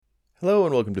Hello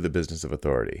and welcome to the Business of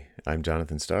Authority. I'm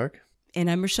Jonathan Stark. And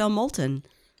I'm Rochelle Moulton.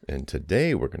 And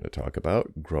today we're going to talk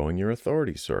about growing your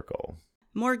authority circle.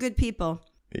 More good people.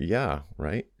 Yeah,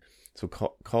 right? So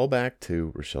call back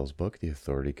to Rochelle's book, The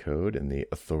Authority Code and the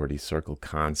Authority Circle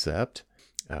concept,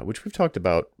 which we've talked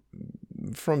about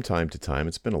from time to time.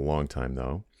 It's been a long time,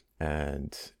 though.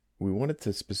 And we wanted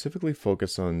to specifically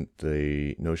focus on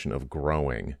the notion of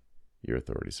growing your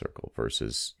authority circle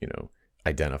versus,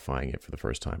 identifying it for the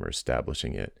first time or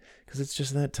establishing it, because it's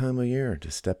just that time of year to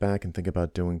step back and think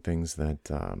about doing things that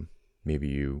maybe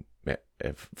you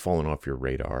have fallen off your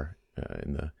radar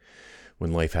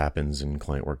when life happens and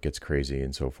client work gets crazy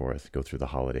and so forth. Go through the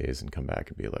holidays and come back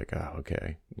and be like,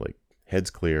 okay, like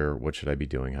head's clear. What should I be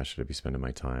doing? How should I be spending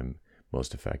my time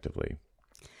most effectively?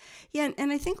 Yeah,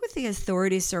 and I think with the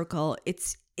authority circle,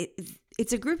 it's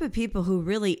a group of people who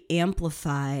really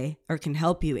amplify or can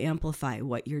help you amplify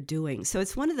what you're doing. So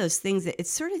it's one of those things that it's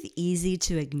sort of easy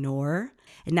to ignore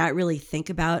and not really think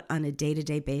about on a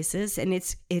day-to-day basis. And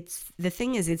it's the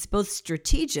thing is, it's both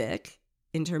strategic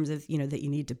in terms of, that you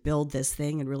need to build this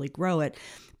thing and really grow it,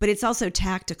 but it's also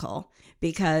tactical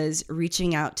because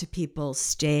reaching out to people,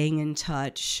 staying in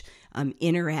touch,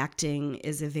 interacting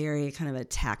is a very kind of a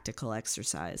tactical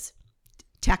exercise.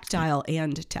 Tactile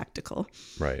and tactical.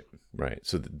 Right.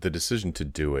 So the decision to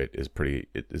do it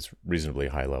is reasonably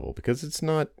high level because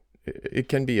it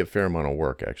can be a fair amount of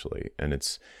work actually. And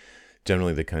it's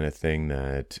generally the kind of thing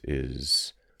that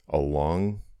is a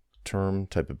long-term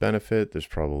type of benefit. There's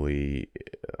probably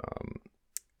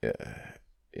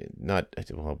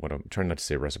what I'm trying not to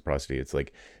say reciprocity. It's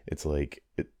like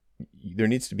there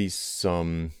needs to be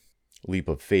some leap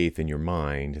of faith in your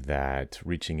mind that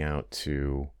reaching out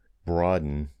to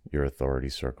broaden your authority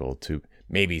circle to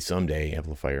maybe someday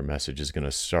amplify your message is going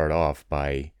to start off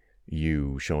by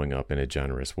you showing up in a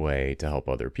generous way to help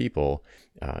other people.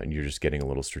 And you're just getting a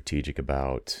little strategic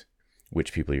about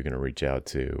which people you're going to reach out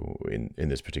to in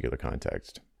this particular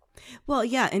context. Well,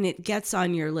 yeah, and it gets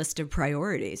on your list of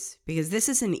priorities because this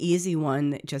is an easy one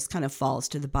that just kind of falls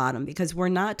to the bottom because we're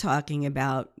not talking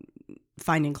about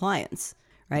finding clients.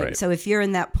 Right. So if you're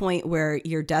in that point where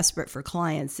you're desperate for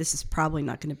clients, this is probably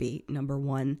not going to be number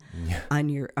one on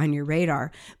your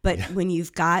radar. But when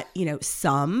you've got,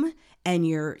 some and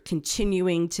you're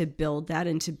continuing to build that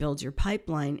and to build your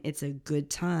pipeline, it's a good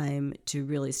time to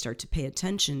really start to pay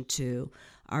attention to,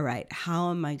 all right, how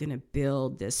am I going to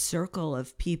build this circle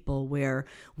of people where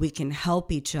we can help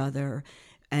each other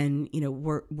and,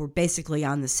 we're basically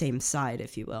on the same side,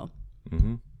 if you will.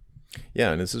 Mm-hmm.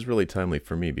 Yeah, and this is really timely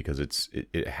for me because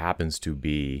it happens to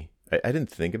be. I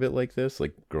didn't think of it like this,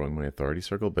 like growing my authority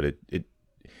circle, but it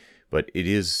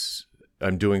is.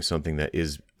 I'm doing something that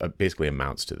is basically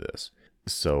amounts to this.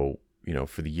 So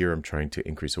for the year, I'm trying to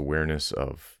increase awareness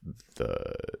of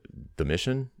the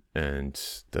mission and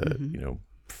the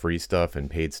free stuff and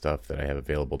paid stuff that I have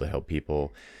available to help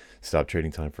people stop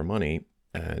trading time for money.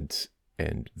 And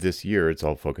this year, it's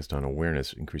all focused on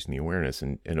awareness, increasing the awareness.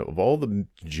 And of all the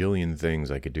jillion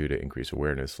things I could do to increase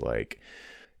awareness, like,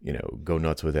 go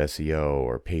nuts with SEO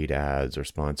or paid ads or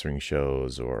sponsoring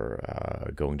shows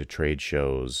or going to trade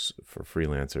shows for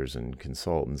freelancers and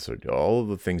consultants, or all of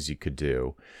the things you could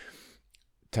do,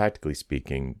 tactically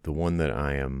speaking, the one that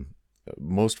I am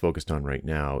most focused on right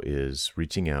now is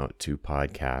reaching out to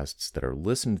podcasts that are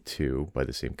listened to by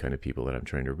the same kind of people that I'm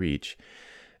trying to reach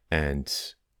and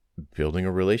building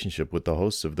a relationship with the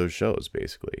hosts of those shows,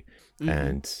 basically. Mm-hmm.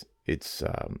 And it's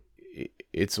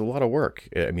a lot of work.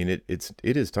 I mean, it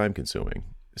is time consuming.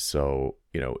 So,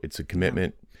 it's a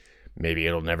commitment. Maybe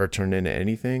it'll never turn into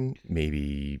anything.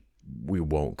 Maybe we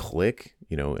won't click,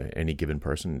 any given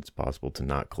person, it's possible to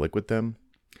not click with them.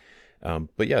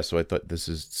 But yeah, so I thought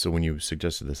so when you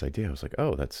suggested this idea, I was like,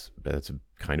 oh, that's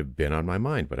kind of been on my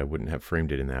mind, but I wouldn't have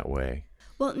framed it in that way.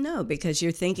 Well, no, because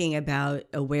you're thinking about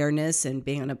awareness and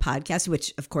being on a podcast,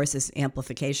 which of course is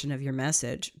amplification of your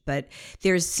message. But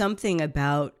there's something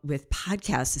about with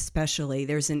podcasts, especially,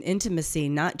 there's an intimacy,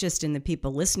 not just in the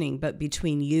people listening, but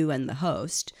between you and the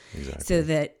host. Exactly. So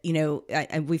that,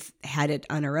 we've had it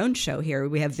on our own show here.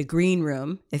 We have the green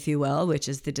room, if you will, which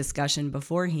is the discussion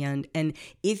beforehand. And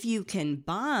if you can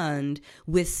bond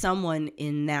with someone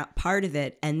in that part of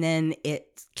it, and then it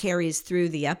carries through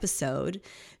the episode,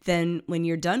 then when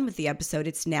you're done with the episode,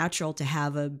 it's natural to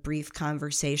have a brief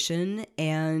conversation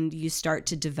and you start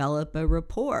to develop a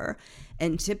rapport.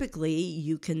 And typically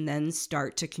you can then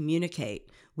start to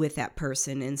communicate with that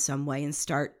person in some way and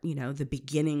start, the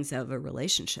beginnings of a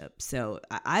relationship. So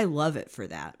I love it for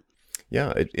that.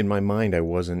 Yeah. In my mind, it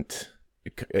wasn't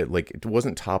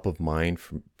top of mind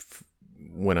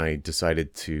when I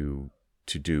decided to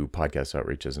to do podcast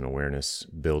outreach as an awareness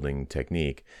building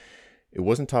technique, it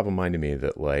wasn't top of mind to me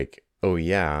that like, oh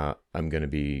yeah, I'm going to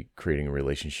be creating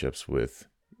relationships with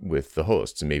the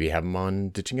hosts and maybe have them on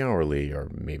Ditching Hourly, or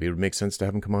maybe it would make sense to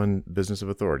have them come on Business of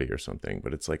Authority or something.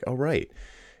 But it's like, oh, right.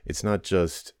 It's not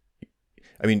just,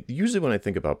 I mean, usually when I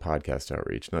think about podcast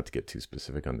outreach, not to get too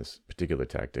specific on this particular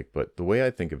tactic, but the way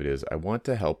I think of it is I want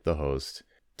to help the host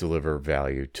deliver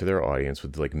value to their audience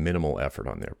with like minimal effort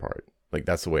on their part. Like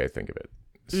that's the way I think of it.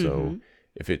 So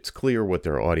if it's clear what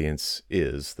their audience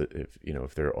is, that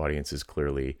if their audience is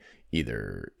clearly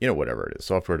either, whatever it is,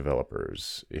 software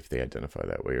developers, if they identify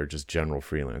that way, or just general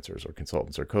freelancers or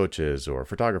consultants or coaches or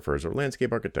photographers or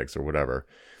landscape architects or whatever,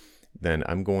 then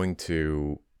I'm going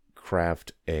to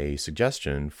craft a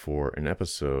suggestion for an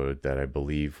episode that I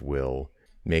believe will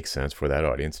make sense for that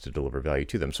audience to deliver value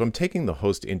to them. So I'm taking the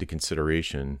host into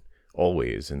consideration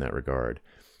always in that regard.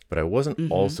 But I wasn't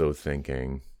also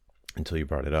thinking, until you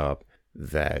brought it up,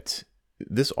 that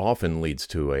this often leads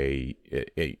to a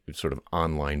sort of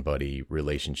online buddy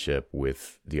relationship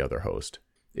with the other host.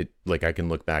 Like I can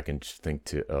look back and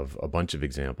think of a bunch of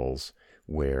examples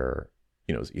where,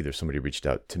 either somebody reached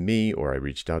out to me or I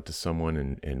reached out to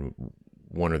someone and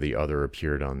one or the other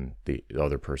appeared on the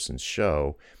other person's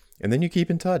show. And then you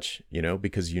keep in touch,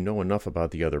 because you know enough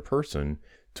about the other person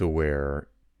to where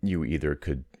you either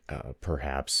could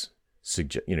perhaps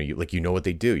suggest, you know what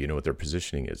they do, you know what their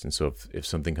positioning is. And so if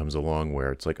something comes along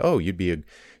where it's like, oh,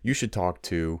 you should talk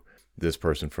to this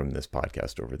person from this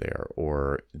podcast over there,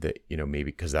 or that, maybe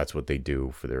because that's what they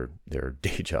do for their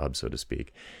day job, so to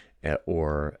speak,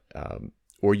 or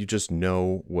you just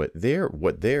know what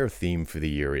their theme for the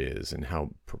year is, and how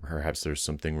perhaps there's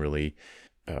something really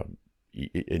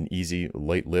an easy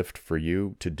light lift for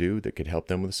you to do that could help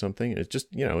them with something. It's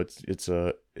just,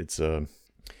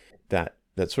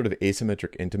 that sort of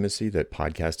asymmetric intimacy that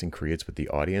podcasting creates with the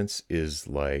audience is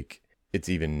like, it's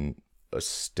even a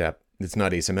step. It's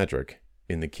not asymmetric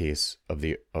in the case of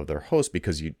their host,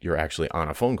 because you're actually on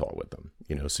a phone call with them,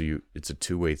 so it's a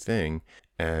two-way thing.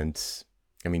 And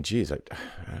I mean, geez, I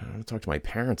don't talk to my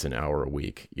parents an hour a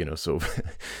week, so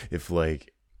if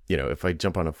I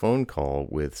jump on a phone call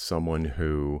with someone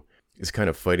who is kind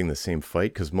of fighting the same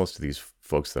fight, because most of these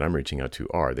folks that I'm reaching out to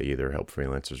they either help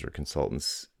freelancers or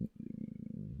consultants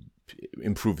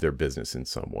improve their business in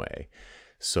some way.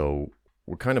 So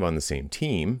we're kind of on the same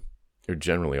team, or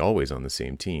generally always on the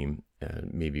same team.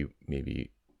 And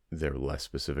maybe they're less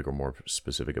specific or more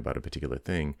specific about a particular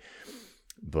thing,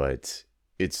 but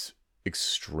it's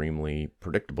extremely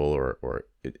predictable, or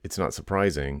it's not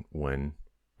surprising when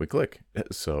we click.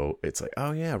 So it's like,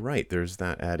 oh yeah, right. There's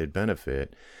that added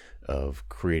benefit of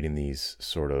creating these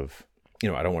sort of,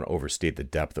 I don't want to overstate the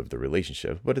depth of the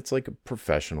relationship, but it's like a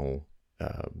professional,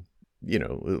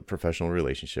 professional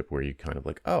relationship where you kind of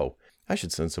like, oh, I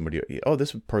should send somebody,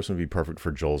 this person would be perfect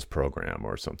for Joel's program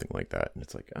or something like that. And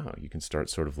it's like, oh, you can start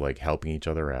sort of like helping each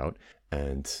other out,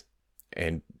 and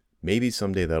maybe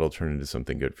someday that'll turn into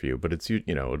something good for you. But it's,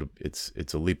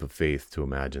 it's a leap of faith to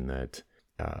imagine that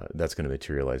that's going to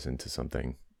materialize into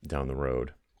something down the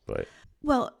road. But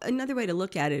well, another way to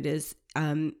look at it is,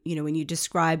 when you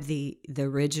describe the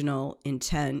original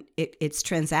intent, it's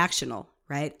transactional,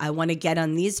 right? I want to get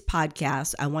on these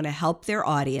podcasts. I want to help their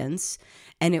audience,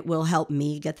 and it will help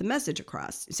me get the message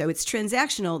across. So it's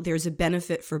transactional. There's a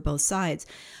benefit for both sides.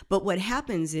 But what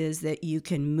happens is that you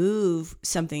can move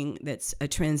something that's a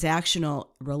transactional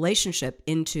relationship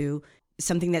into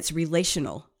something that's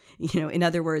relational. In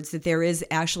other words, that there is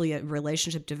actually a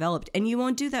relationship developed. And you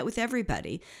won't do that with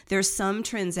everybody. There's some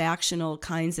transactional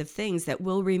kinds of things that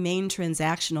will remain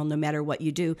transactional no matter what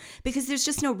you do, because there's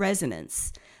just no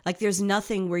resonance. Like there's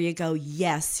nothing where you go,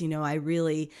 yes,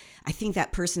 I think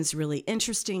that person's really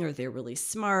interesting, or they're really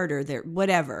smart, or they're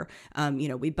whatever.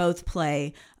 We both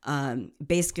play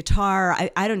bass guitar.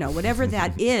 I don't know, whatever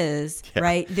that is, yeah.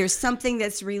 Right? There's something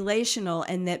that's relational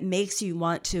and that makes you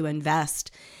want to invest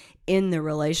in the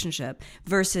relationship,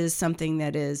 versus something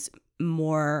that is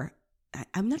more,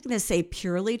 I'm not going to say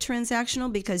purely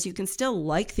transactional, because you can still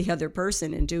like the other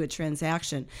person and do a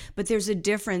transaction, but there's a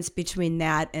difference between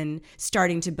that and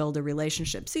starting to build a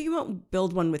relationship. So you won't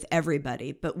build one with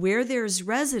everybody, but where there's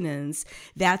resonance,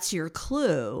 that's your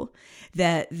clue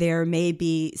that there may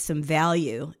be some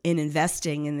value in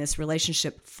investing in this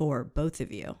relationship for both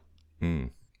of you.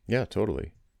 Yeah,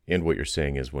 totally. And what you're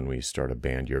saying is, when we start a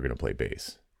band, you're going to play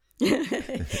bass.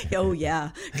 Oh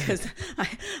yeah, because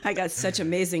I got such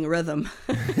amazing rhythm.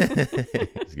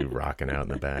 You're rocking out in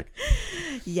the back.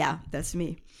 Yeah, that's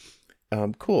me.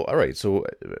 Cool. All right. So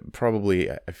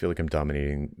probably I feel like I'm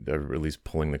dominating, or at least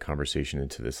pulling the conversation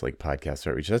into this like podcast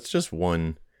outreach. That's just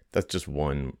one that's just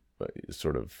one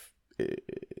sort of,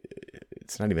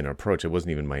 it's not even an approach. It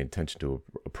wasn't even my intention to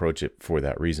approach it for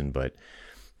that reason, but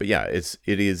yeah, it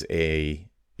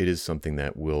is something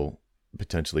that will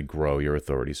potentially grow your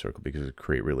authority circle because it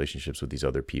create relationships with these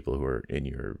other people who are in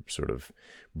your sort of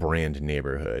brand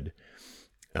neighborhood.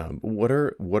 What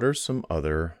are some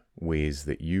other ways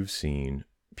that you've seen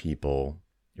people,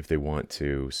 if they want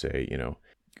to say,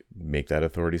 make that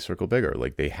authority circle bigger?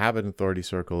 Like they have an authority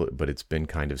circle, but it's been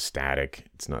kind of static.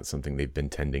 It's not something they've been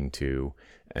tending to,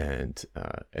 and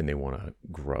they want to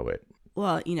grow it.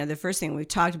 Well, the first thing, we've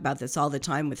talked about this all the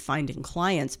time with finding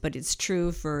clients, but it's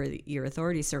true for your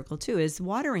authority circle too, is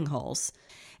watering holes.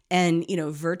 And,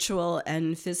 virtual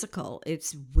and physical.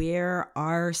 It's where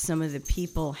are some of the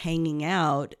people hanging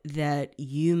out that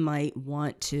you might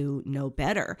want to know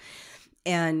better.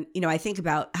 And, I think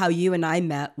about how you and I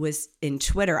met was in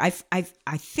Twitter. I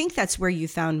think that's where you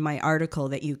found my article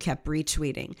that you kept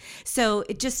retweeting. So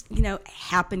it just,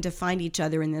 happened to find each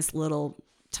other in this little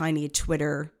tiny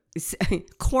Twitter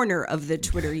corner of the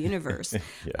Twitter universe.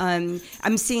 Yeah.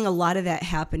 I'm seeing a lot of that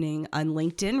happening on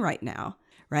LinkedIn right now,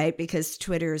 right? Because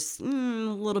Twitter's a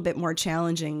little bit more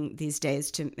challenging these days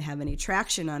to have any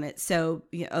traction on it. So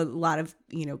a lot of,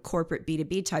 corporate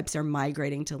B2B types are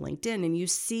migrating to LinkedIn, and you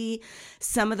see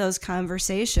some of those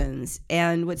conversations.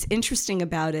 And what's interesting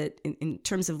about it in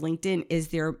terms of LinkedIn is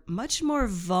they're much more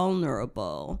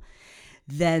vulnerable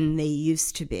than they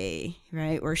used to be,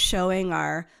 right? We're showing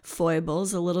our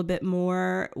foibles a little bit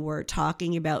more. We're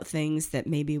talking about things that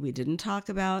maybe we didn't talk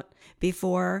about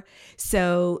before.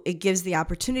 So it gives the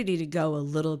opportunity to go a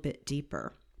little bit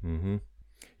deeper. Mm-hmm.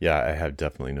 Yeah, I have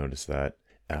definitely noticed that.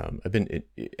 I've been,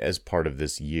 as part of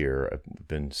this year, I've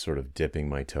been sort of dipping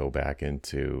my toe back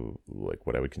into like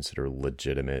what I would consider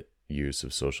legitimate use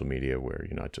of social media, where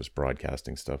you're not just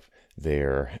broadcasting stuff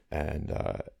there. And,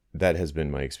 that has been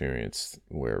my experience,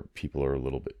 where people are a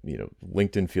little bit,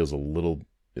 LinkedIn feels a little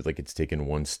like it's taken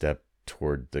one step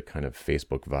toward the kind of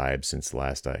Facebook vibe since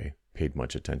last I paid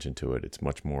much attention to it. It's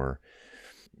much more,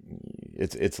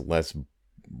 it's less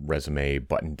resume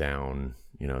button down,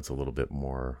 it's a little bit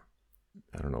more,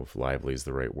 I don't know if lively is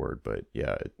the right word, but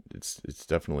yeah, it's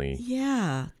definitely.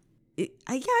 Yeah.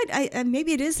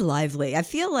 Maybe it is lively. I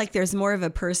feel like there's more of a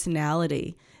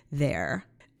personality there.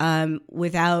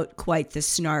 Without quite the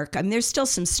snark. I mean, there's still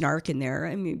some snark in there.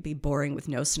 I mean, it'd be boring with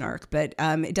no snark, but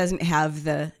it doesn't have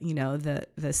the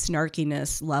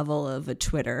snarkiness level of a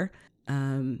Twitter.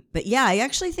 But yeah, I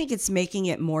actually think it's making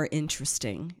it more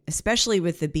interesting, especially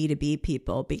with the B2B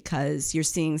people, because you're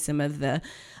seeing some of the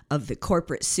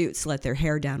corporate suits let their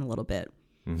hair down a little bit.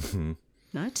 Mm-hmm.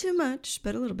 Not too much,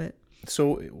 but a little bit.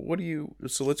 So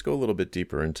let's go a little bit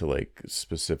deeper into like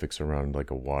specifics around like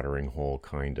a watering hole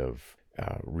kind of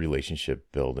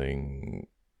relationship building,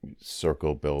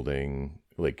 circle building.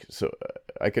 Like, so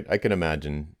I could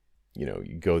imagine,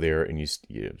 you go there and you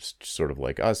sort of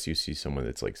like us, you see someone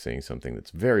that's like saying something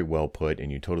that's very well put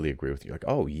and you totally agree with you. Like,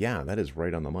 oh yeah, that is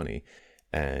right on the money.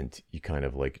 And you kind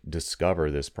of like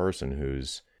discover this person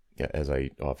who's, as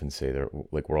I often say, they're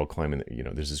like, we're all climbing,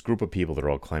 there's this group of people that are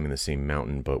all climbing the same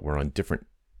mountain, but we're on different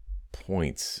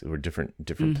points or different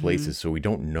mm-hmm. places, so we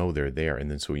don't know they're there. And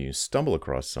then so you stumble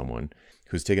across someone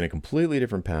who's taken a completely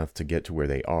different path to get to where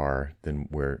they are than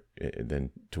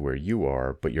to where you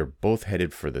are, but you're both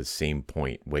headed for the same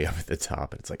point way up at the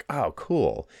top. And it's like, oh,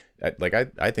 cool.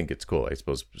 I think it's cool. I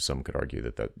suppose some could argue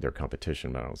that they're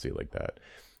competition, but I don't see it like that.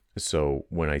 So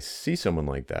when I see someone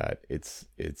like that, it's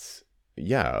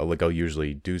yeah, like I'll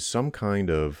usually do some kind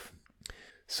of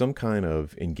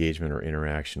engagement or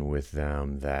interaction with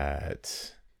them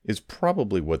that is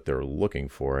probably what they're looking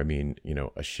for. I mean,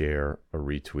 a share, a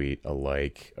retweet, a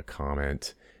like, a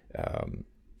comment.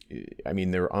 I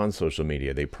mean, they're on social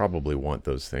media. They probably want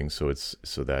those things.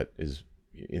 So that is,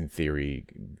 in theory,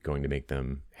 going to make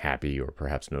them happy, or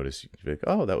perhaps notice, like,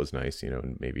 oh, that was nice,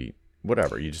 and maybe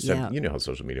whatever. You just said, how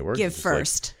social media works. Give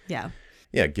first. Like,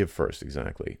 yeah, give first.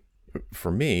 Exactly.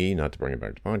 For me, not to bring it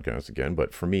back to podcasts again,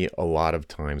 but for me, a lot of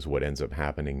times what ends up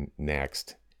happening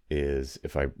next is,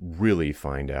 if I really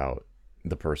find out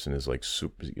the person is like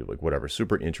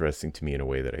super interesting to me in a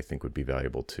way that I think would be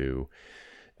valuable to,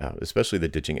 especially the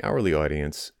ditching hourly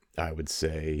audience, I would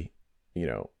say,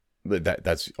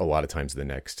 that's a lot of times the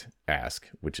next ask,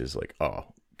 which is like,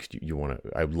 oh,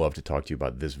 I'd love to talk to you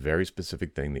about this very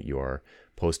specific thing that you are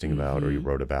posting about, mm-hmm. or you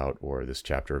wrote about, or this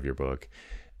chapter of your book.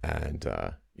 And,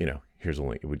 here's a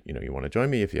link. You want to join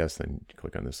me? If yes, then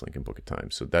click on this link and book a time.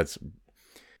 So that's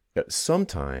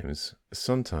sometimes,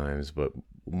 but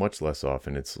much less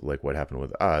often, it's like what happened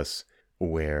with us,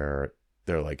 where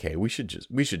they're like, hey, we should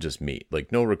just meet.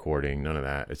 Like, no recording, none of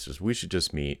that. It's just, we should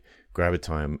just meet, grab a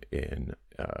time in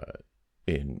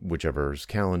whichever's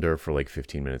calendar for like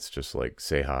 15 minutes, just like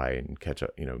say hi and catch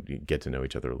up, get to know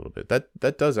each other a little bit.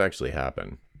 That does actually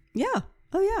happen. Yeah.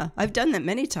 Oh yeah. I've done that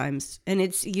many times. And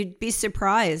you'd be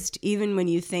surprised, even when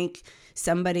you think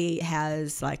somebody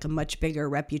has like a much bigger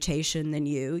reputation than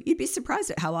you'd be surprised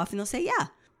at how often they'll say, yeah,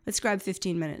 let's grab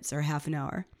 15 minutes or half an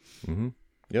hour. Mm-hmm.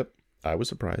 Yep. I was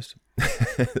surprised.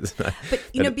 But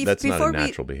that's not a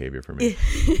natural behavior for me.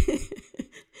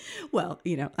 Well,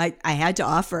 I had to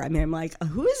offer. I mean, I'm like,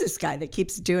 who is this guy that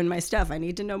keeps doing my stuff? I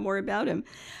need to know more about him.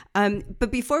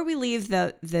 But before we leave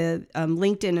the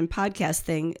LinkedIn and podcast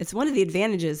thing, it's one of the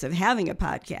advantages of having a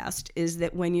podcast is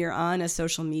that when you're on a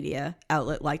social media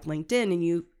outlet like LinkedIn and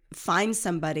you find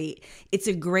somebody, it's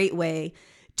a great way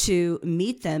to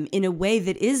meet them in a way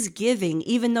that is giving,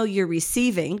 even though you're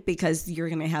receiving, because you're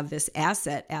going to have this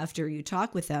asset after you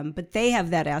talk with them, but they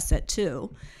have that asset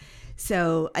too.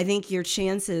 So I think your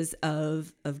chances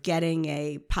of getting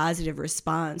a positive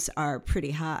response are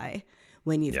pretty high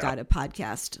when you've got a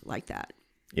podcast like that.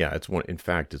 Yeah, in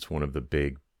fact, it's one of the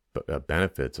big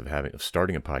benefits of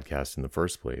starting a podcast in the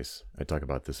first place. I talk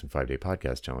about this in 5-Day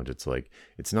Podcast Challenge. It's like,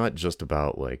 it's not just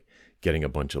about like getting a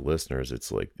bunch of listeners.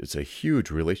 It's like, it's a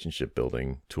huge relationship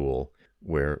building tool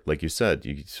where, like you said,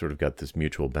 you sort of got this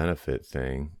mutual benefit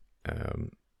thing.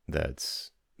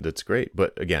 That's great.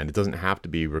 But again, it doesn't have to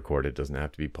be recorded. It doesn't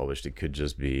have to be published. It could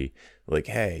just be like,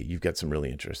 hey, you've got some really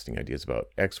interesting ideas about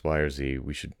X, Y, or Z.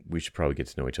 We should probably get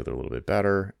to know each other a little bit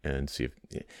better and see if,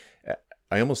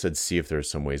 I almost said see if there's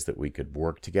some ways that we could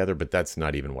work together, but that's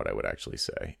not even what I would actually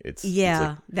say. It's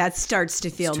like, that starts to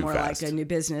feel more fast. Like a new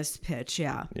business pitch.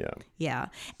 Yeah. Yeah. Yeah.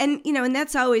 And, and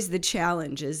that's always the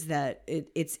challenge is that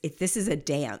this is a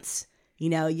dance.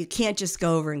 You can't just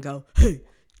go over and go, hey,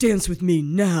 dance with me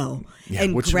now,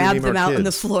 and grab them out on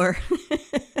the floor.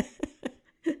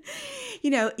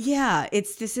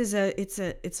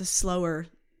 It's a slower,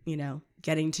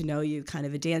 getting to know you kind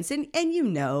of a dance. And I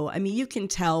mean, you can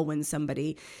tell when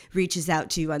somebody reaches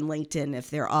out to you on LinkedIn if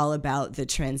they're all about the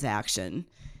transaction.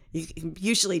 You can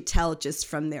usually tell just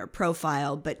from their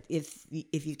profile, but if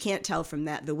you can't tell from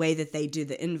that, the way that they do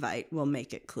the invite will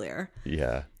make it clear.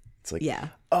 Yeah. It's like,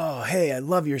 oh, hey, I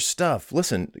love your stuff.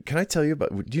 Listen, can I tell you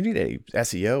do you need a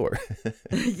SEO or?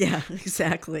 Yeah,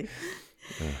 exactly.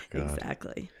 Oh, God.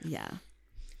 Exactly. Yeah.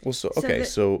 Well,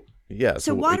 So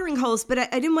watering holes, but I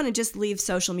didn't want to just leave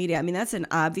social media. I mean, that's an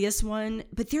obvious one,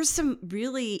 but there's some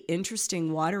really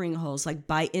interesting watering holes, like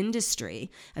by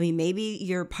industry. I mean, maybe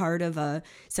you're part of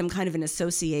some kind of an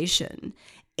association,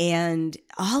 and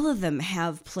all of them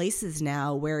have places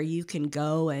now where you can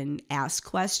go and ask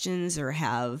questions or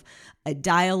have a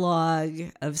dialogue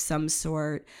of some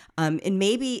sort. And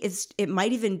maybe it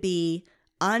might even be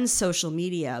on social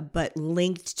media, but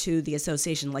linked to the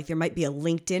association. Like there might be a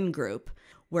LinkedIn group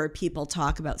where people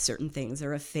talk about certain things,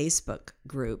 or a Facebook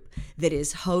group that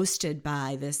is hosted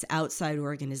by this outside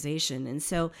organization. And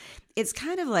so it's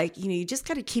kind of like, you just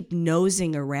got to keep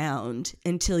nosing around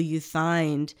until you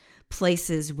find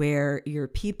places where your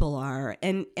people are.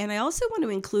 And I also want to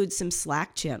include some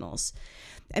Slack channels.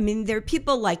 I mean, there are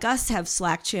people like us have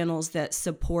Slack channels that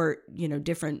support,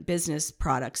 different business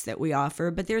products that we offer,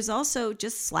 but there's also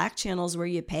just Slack channels where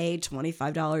you pay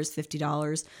 $25,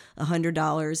 $50,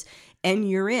 $100, and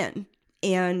you're in.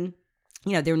 And,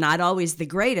 they're not always the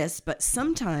greatest, but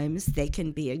sometimes they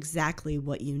can be exactly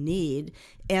what you need.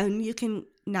 And you can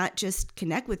not just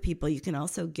connect with people, you can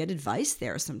also get advice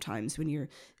there sometimes when you're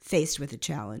faced with a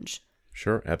challenge.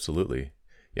 Sure, absolutely.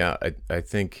 Yeah, I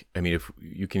think, if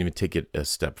you can even take it a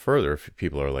step further, if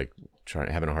people are like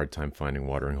having a hard time finding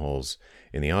watering holes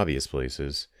in the obvious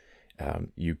places,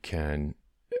 you can,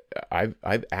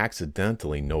 I've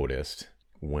accidentally noticed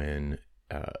when,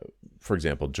 for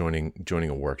example, joining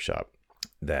a workshop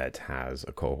that has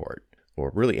a cohort,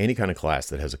 or really any kind of class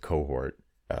that has a cohort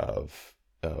of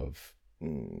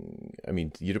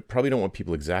you probably don't want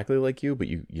people exactly like you, but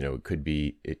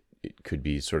it could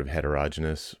be sort of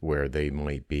heterogeneous where they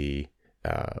might be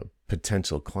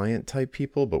potential client type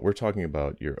people, but we're talking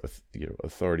about your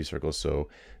authority circle. So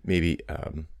maybe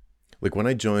like when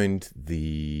I joined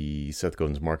the Seth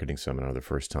Godin's marketing seminar the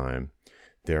first time,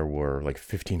 there were like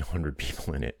 1,500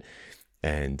 people in it,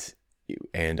 and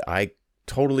I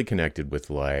totally connected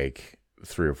with like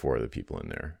 3 or 4 of the people in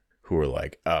there who were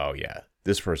like, oh yeah,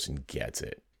 this person gets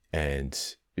it. And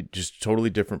just totally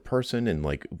different person. And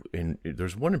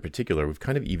there's one in particular, we've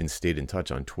kind of even stayed in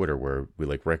touch on Twitter where we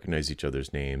like recognize each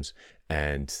other's names,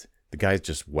 and the guy's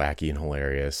just wacky and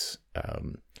hilarious.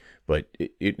 But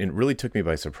it really took me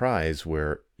by surprise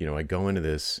where, I go into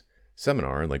this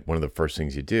seminar, and like one of the first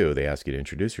things you do, they ask you to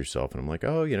introduce yourself, and I'm like,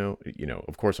 oh,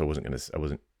 of course I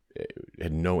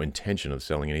had no intention of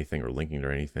selling anything or linking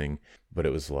to anything, but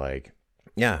it was like,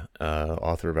 yeah,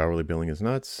 author of Hourly Billing is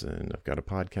Nuts, and I've got a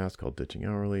podcast called Ditching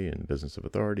Hourly and Business of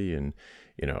Authority, and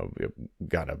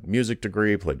got a music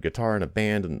degree, played guitar in a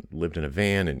band, and lived in a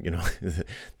van, and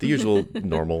the usual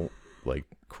normal like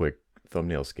quick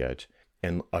thumbnail sketch.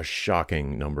 And a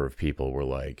shocking number of people were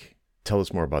like, tell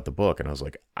us more about the book. And I was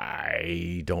like,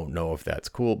 I don't know if that's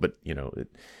cool, but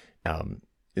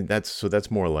and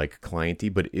that's more like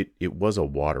clienty, but it was a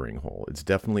watering hole.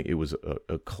 It was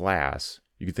a class.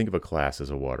 You could think of a class as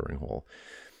a watering hole.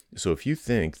 So if you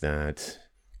think that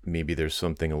maybe there's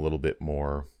something a little bit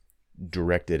more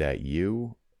directed at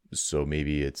you, so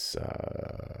maybe it's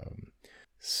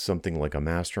something like a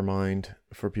mastermind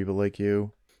for people like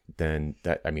you, then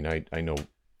I know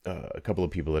a couple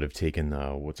of people that have taken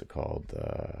what's it called,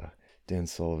 Dan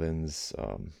Sullivan's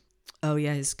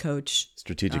his coach,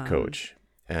 strategic coach,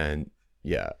 and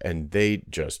they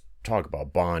just talk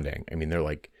about bonding. I mean, they're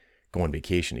like go on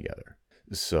vacation together.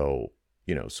 So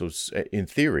in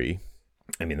theory,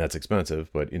 I mean, that's expensive,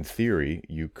 but in theory,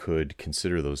 you could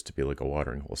consider those to be like a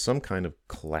watering hole, some kind of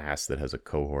class that has a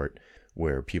cohort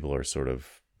where people are sort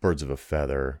of birds of a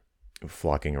feather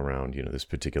flocking around, this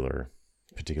particular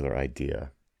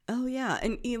idea. Oh, yeah.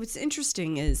 And what's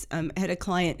interesting is I had a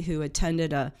client who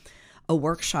attended a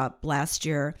workshop last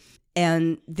year,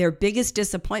 and their biggest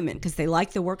disappointment, because they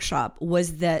liked the workshop,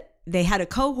 was that they had a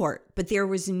cohort, but there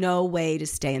was no way to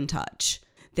stay in touch.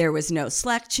 There was no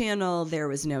Slack channel. There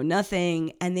was no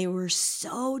nothing. And they were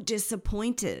so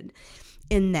disappointed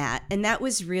in that. And that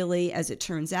was really, as it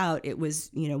turns out, it was,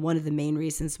 one of the main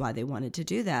reasons why they wanted to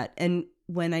do that. And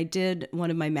when I did one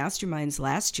of my masterminds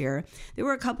last year, there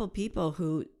were a couple people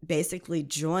who basically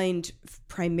joined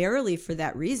primarily for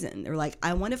that reason. They're like,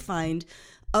 I want to find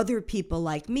other people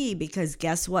like me, because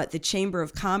guess what? The Chamber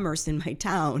of Commerce in my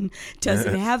town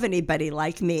doesn't have anybody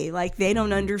like me. Like, they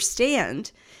don't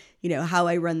understand, how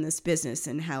I run this business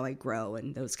and how I grow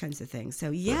and those kinds of things.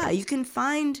 So yeah, you can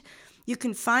find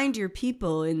your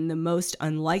people in the most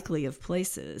unlikely of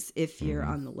places if you're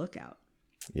on the lookout.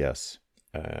 Yes.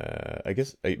 I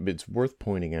guess it's worth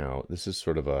pointing out, this is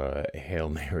sort of a Hail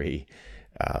Mary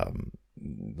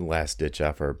last ditch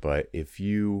effort, but if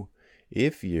you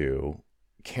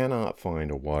cannot find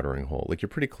a watering hole, like you're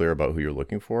pretty clear about who you're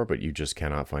looking for, but you just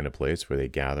cannot find a place where they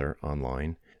gather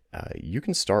online, you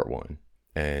can start one.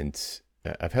 And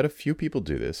I've had a few people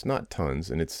do this, not tons,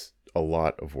 and it's a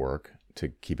lot of work to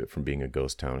keep it from being a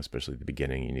ghost town, especially at the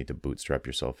beginning. You need to bootstrap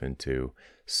yourself into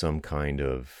some kind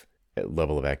of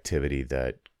level of activity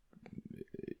that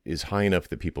is high enough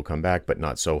that people come back, but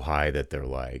not so high that they're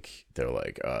like,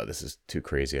 this is too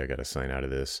crazy, I got to sign out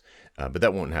of this. But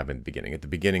that won't happen at the beginning. At the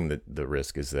beginning, the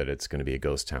risk is that it's going to be a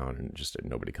ghost town and just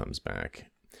nobody comes back.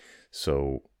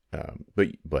 So,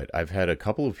 but I've had a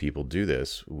couple of people do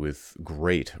this with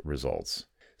great results.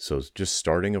 So just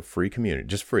starting a free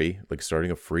community,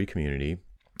 starting a free community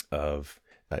of,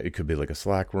 it could be like a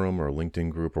Slack room or a LinkedIn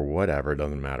group or whatever. It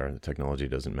doesn't matter. The technology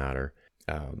doesn't matter.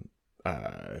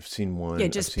 I've seen one. Yeah,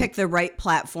 pick the right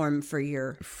platform for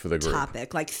the group.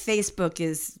 Topic. Like Facebook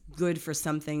is good for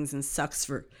some things and sucks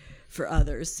for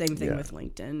others. Same thing with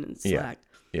LinkedIn and Slack.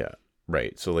 Yeah,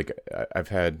 right. So like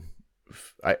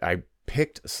I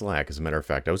picked Slack, as a matter of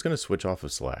fact. I was going to switch off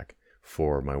of Slack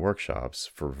for my workshops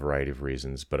for a variety of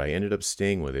reasons, but I ended up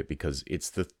staying with it because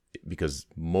because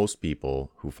most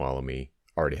people who follow me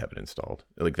already have it installed.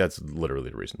 Like, that's literally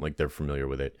the reason. Like, they're familiar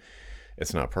with it.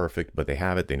 It's not perfect, but they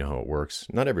have it. They know how it works.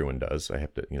 Not everyone does. I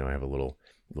have to, I have a little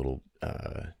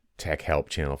tech help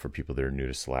channel for people that are new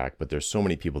to Slack, but there's so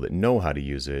many people that know how to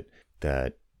use it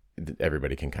that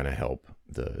everybody can kind of help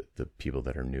the people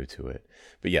that are new to it.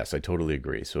 But yes, I totally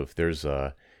agree. So if there's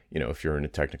if you're in a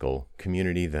technical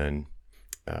community, then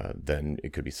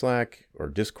it could be Slack or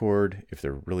Discord if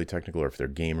they're really technical, or if they're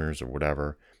gamers or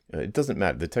whatever. It doesn't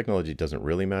matter. The technology doesn't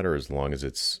really matter as long as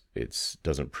it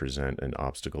doesn't present an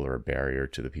obstacle or a barrier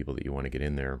to the people that you want to get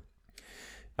in there.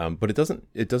 But it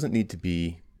doesn't need to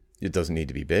be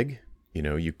big.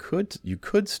 You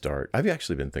could start. I've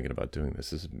actually been thinking about doing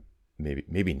this. This is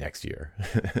maybe next year.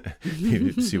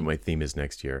 Maybe see what my theme is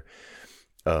next year.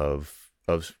 Of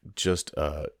just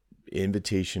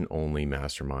invitation only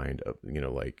mastermind of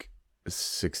like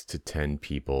 6 to 10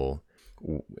 people,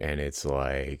 and it's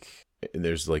like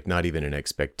there's like not even an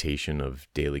expectation of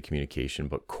daily communication,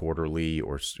 but quarterly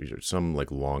or some like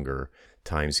longer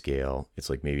time scale. It's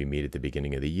like maybe meet at the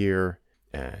beginning of the year,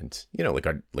 and like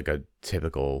a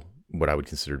typical, what I would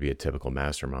consider to be a typical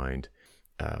mastermind,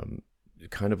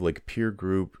 kind of like peer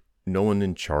group no one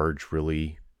in charge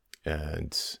really.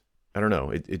 And I don't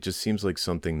know, it just seems like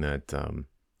something that,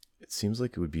 it seems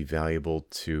like it would be valuable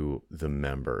to the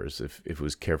members if it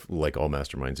was careful, like all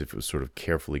masterminds, if it was sort of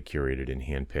carefully curated and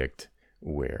handpicked,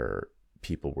 where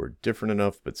people were different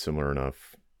enough but similar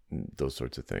enough, those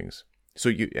sorts of things. So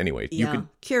you could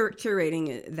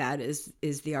curating that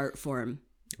is the art form,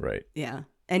 right? Yeah,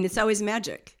 and it's always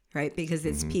magic, right? Because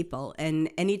it's people, and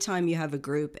anytime you have a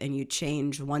group and you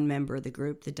change one member of the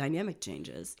group, the dynamic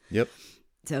changes. Yep.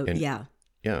 So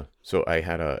Yeah. So I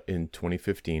had in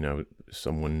 2015,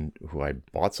 someone who I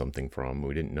bought something from.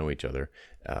 We didn't know each other.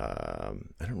 I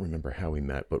don't remember how we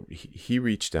met, but he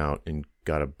reached out and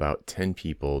got about 10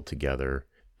 people together.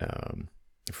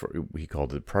 He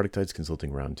called it Productize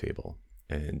Consulting Roundtable,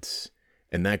 and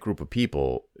that group of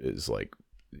people is like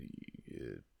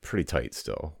pretty tight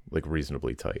still, like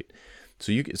reasonably tight.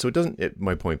 So it doesn't.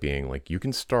 My point being, like, you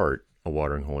can start a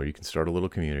watering hole, or you can start a little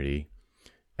community,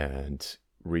 and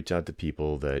reach out to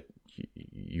people that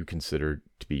you consider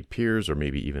to be peers or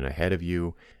maybe even ahead of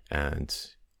you, and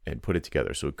put it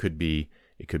together. So it could be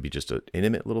just an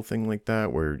intimate little thing like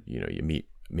that, where you meet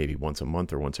maybe once a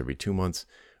month or once every 2 months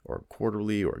or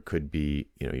quarterly, or it could be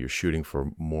you're shooting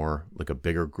for more like a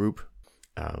bigger group.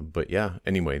 But yeah,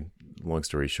 anyway, long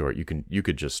story short, you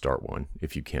could just start one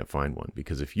if you can't find one,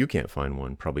 because if you can't find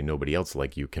one, probably nobody else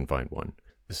like you can find one.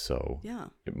 So yeah,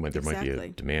 there might be a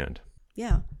demand.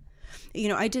 Yeah.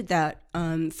 I did that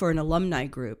for an alumni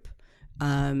group.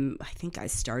 I think I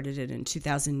started it in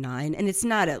 2009, and it's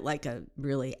not a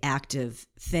really active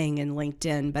thing in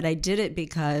LinkedIn, but I did it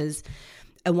because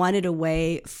I wanted a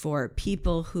way for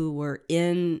people who were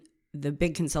in the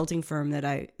big consulting firm that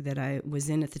I was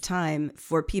in at the time,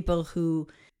 for people who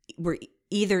were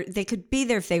either they could be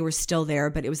there if they were still there,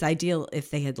 but it was ideal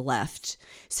if they had left,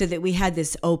 so that we had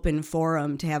this open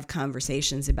forum to have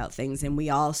conversations about things, and we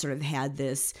all sort of had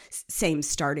this same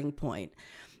starting point.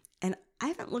 And I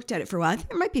haven't looked at it for a while. I think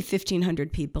there might be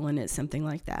 1,500 people in it, something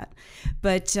like that.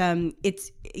 But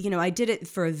it's, I did it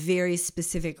for a very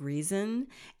specific reason,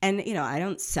 and I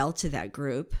don't sell to that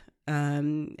group.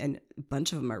 And a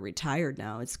bunch of them are retired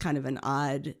now. It's kind of an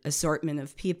odd assortment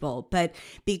of people. But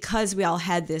because we all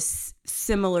had this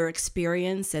similar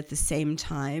experience at the same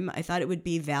time, I thought it would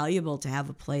be valuable to have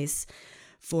a place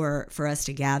for us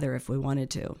to gather if we wanted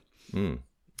to.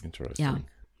 Interesting.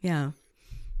 Yeah.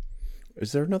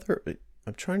 Is there another?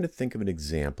 I'm trying to think of an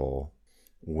example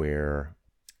where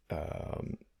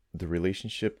the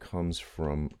relationship comes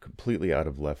from completely out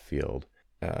of left field.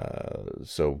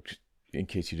 So, in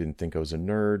case you didn't think I was a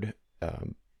nerd,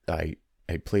 I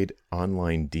played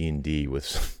online D&D with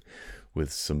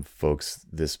some folks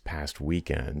this past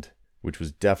weekend, which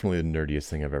was definitely the nerdiest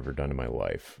thing I've ever done in my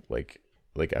life. Like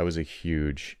I was a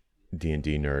huge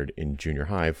D&D nerd in junior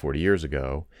high 40 years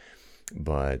ago,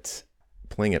 but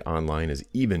playing it online is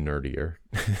even nerdier.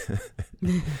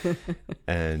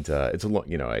 And it's a lot.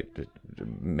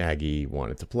 Maggie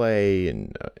wanted to play,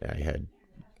 and I had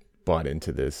bought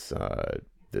into this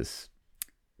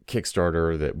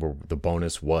Kickstarter where the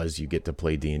bonus was you get to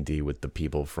play D&D with the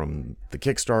people from the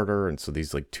Kickstarter, and so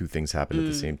these two things happened at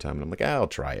the same time, and I'm like, I'll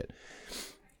try it.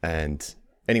 And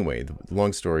anyway, the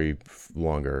long story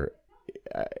longer,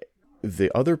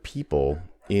 the other people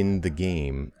in the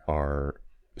game are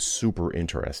super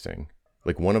interesting.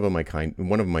 Like one of them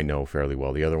I know fairly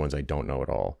well, the other ones I don't know at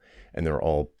all, and they're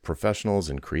all professionals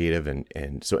and creative,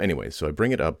 and so anyway, so I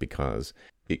bring it up because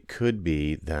it could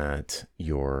be that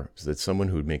someone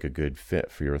who would make a good fit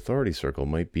for your authority circle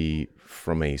might be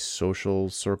from a social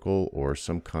circle or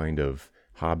some kind of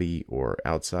hobby or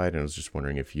outside. And I was just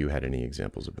wondering if you had any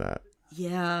examples of that.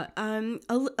 Yeah,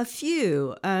 a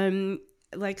few.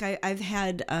 I've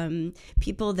had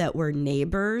people that were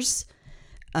neighbors.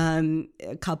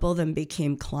 A couple of them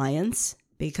became clients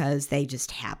because they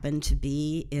just happened to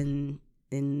be in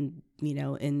an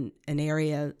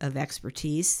area of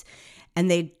expertise. And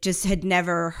they just had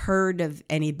never heard of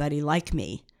anybody like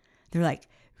me. They're like,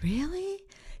 really?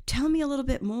 Tell me a little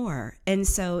bit more. And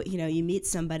so, you meet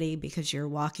somebody because you're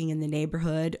walking in the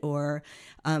neighborhood, or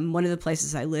one of the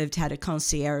places I lived had a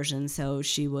concierge. And so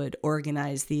she would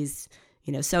organize these,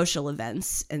 social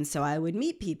events. And so I would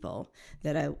meet people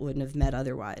that I wouldn't have met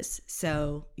otherwise.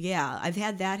 So yeah, I've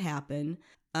had that happen.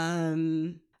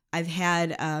 I've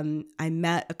had, I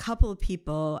met a couple of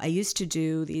people. I used to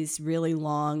do these really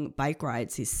long bike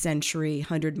rides, these century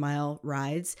 100-mile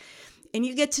rides. And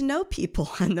you get to know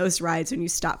people on those rides when you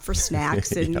stop for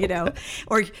snacks and,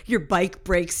 or your bike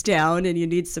breaks down and you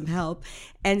need some help.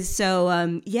 And so,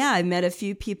 I met a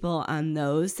few people on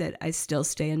those that I still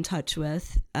stay in touch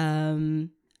with.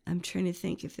 I'm trying to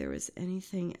think if there was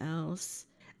anything else.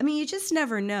 I mean, you just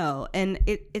never know. And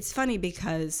it's funny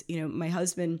because, my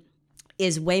husband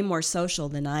is way more social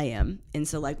than I am. And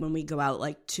so like when we go out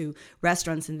like to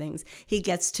restaurants and things, he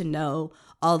gets to know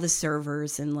all the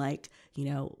servers and like,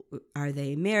 are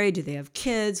they married? Do they have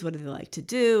kids? What do they like to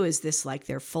do? Is this like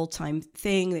their full-time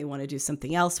thing? They want to do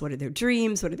something else. What are their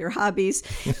dreams? What are their hobbies?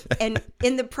 And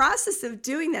in the process of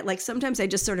doing that, like sometimes I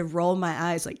just sort of roll my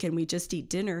eyes, like, can we just eat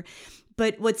dinner?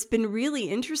 But what's been really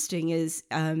interesting is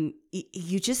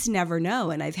you just never know.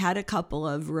 And I've had a couple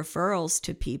of referrals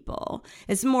to people.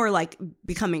 It's more like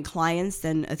becoming clients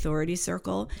than authority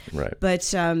circle. Right.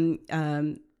 But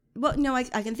well, no, I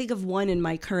can think of one in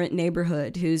my current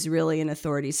neighborhood who's really an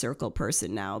authority circle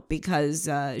person now because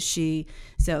she's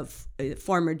a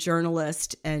former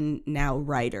journalist and now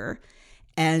writer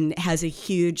and has a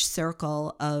huge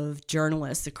circle of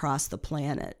journalists across the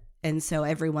planet. And so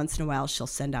every once in a while, she'll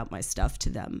send out my stuff to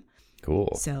them.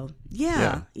 Cool. So,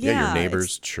 yeah. Your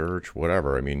neighbors, church,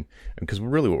 whatever. I mean, because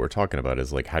really what we're talking about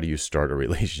is like, how do you start a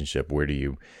relationship? Where do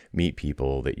you meet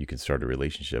people that you can start a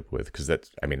relationship with? Because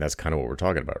that's kind of what we're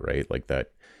talking about, right? Like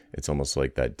that, it's almost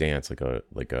like that dance,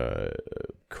 like a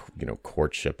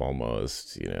courtship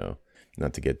almost,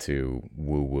 not to get too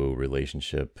woo-woo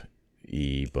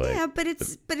relationship-y, but. Yeah, but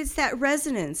it's that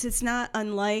resonance. It's not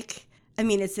unlike... I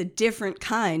mean, it's a different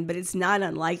kind, but it's not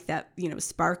unlike that,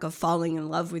 spark of falling in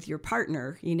love with your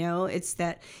partner. It's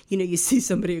that, you see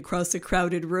somebody across a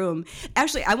crowded room.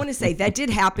 Actually, I want to say that did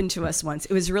happen to us once.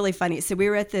 It was really funny. So we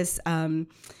were at this, I'll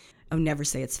never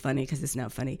say it's funny because it's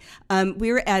not funny.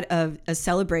 We were at a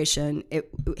celebration. It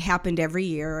happened every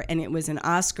year, and it was an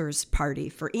Oscars party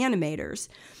for animators.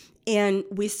 And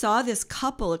we saw this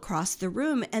couple across the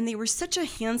room, and they were such a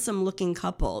handsome looking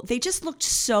couple. They just looked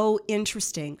so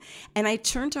interesting. And I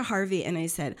turned to Harvey and I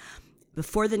said,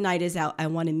 before the night is out, I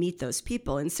want to meet those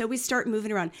people. And so we start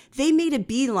moving around. They made a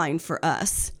beeline for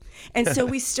us. And so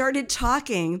we started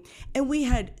talking, and we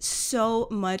had so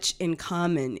much in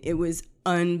common. It was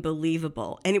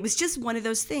unbelievable. And it was just one of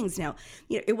those things. Now,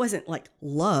 it wasn't like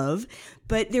love,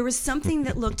 but there was something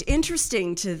that looked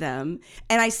interesting to them.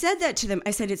 And I said that to them.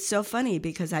 I said, it's so funny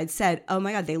because I'd said, oh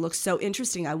my God, they look so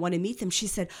interesting. I want to meet them. She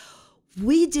said,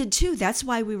 we did too. That's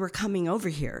why we were coming over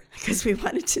here, because we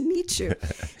wanted to meet you.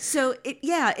 So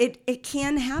it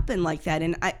can happen like that.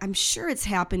 And I'm sure it's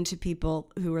happened to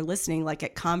people who are listening, like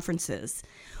at conferences,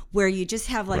 where you just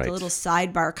have like a little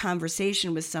sidebar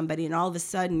conversation with somebody, and all of a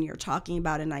sudden you're talking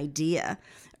about an idea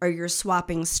or you're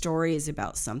swapping stories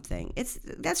about something.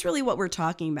 That's really what we're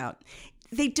talking about.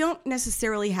 They don't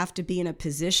necessarily have to be in a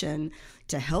position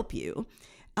to help you.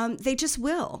 They just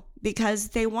will because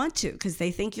they want to, because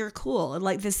they think you're cool.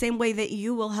 Like the same way that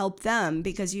you will help them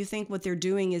because you think what they're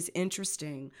doing is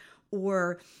interesting,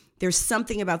 or there's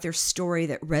something about their story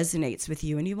that resonates with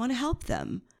you and you want to help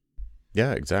them.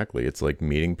 Yeah, exactly. It's like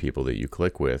meeting people that you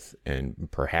click with and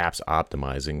perhaps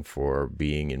optimizing for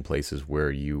being in places where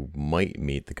you might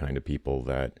meet the kind of people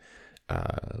that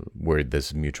where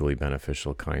this mutually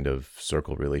beneficial kind of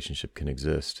circle relationship can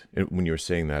exist. And when you were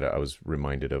saying that, I was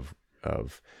reminded of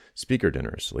speaker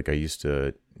dinners. Like I used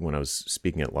to, when I was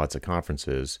speaking at lots of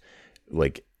conferences,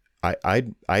 like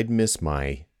I'd miss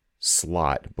my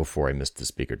slot before I missed the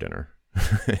speaker dinner.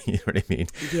 You know what I mean?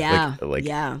 Yeah.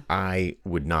 I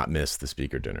would not miss the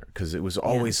speaker dinner because it was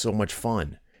always so much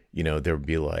fun. There would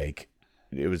be like,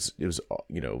 it was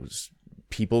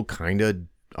people kind of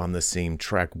on the same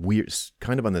track,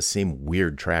 kind of on the same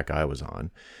weird track I was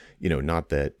on. Not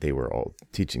that they were all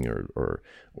teaching or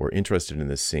interested in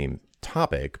the same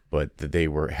topic, but that they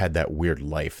had that weird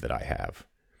life that I have.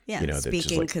 Yeah,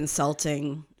 speaking,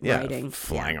 consulting, writing.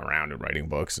 Flying around and writing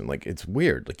books. And like, it's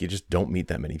weird. Like you just don't meet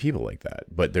that many people like that.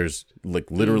 But there's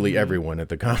like literally everyone at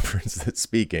the conference that's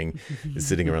speaking is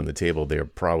sitting around the table. They're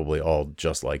probably all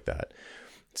just like that.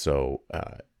 So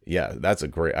that's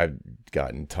I've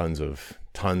gotten tons of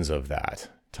that.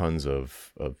 Tons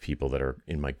of people that are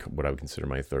in what I would consider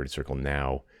my authority circle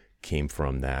now came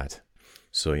from that.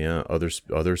 So yeah,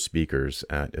 other speakers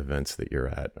at events that you're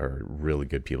at are really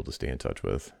good people to stay in touch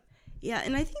with. Yeah,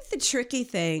 and I think the tricky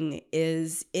thing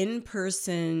is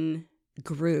in-person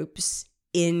groups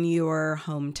in your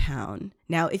hometown.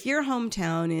 Now, if your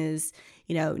hometown is,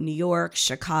 New York,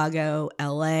 Chicago,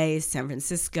 LA, San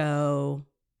Francisco,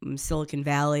 Silicon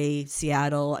Valley,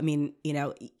 Seattle, I mean,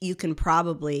 you can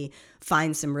probably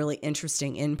find some really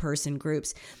interesting in-person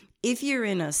groups. If you're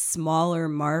in a smaller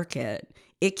market,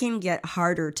 it can get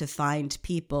harder to find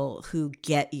people who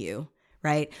get you,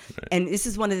 right? And this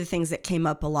is one of the things that came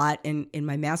up a lot in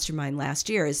my mastermind last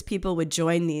year is people would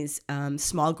join these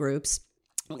small groups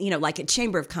like a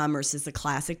Chamber of Commerce is a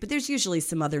classic, but there's usually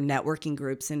some other networking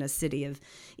groups in a city of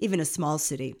even a small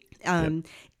city.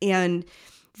 And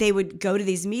they would go to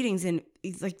these meetings and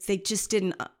like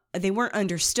they weren't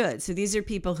understood. So these are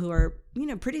people who are,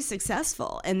 pretty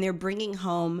successful, and they're bringing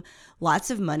home lots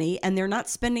of money, and they're not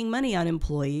spending money on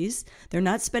employees. They're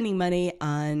not spending money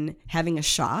on having a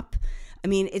shop. I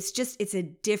mean, it's a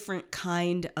different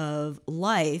kind of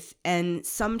life. And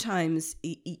sometimes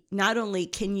not only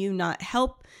can you not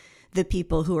help the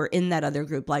people who are in that other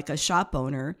group, like a shop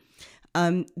owner,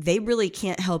 they really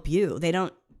can't help you.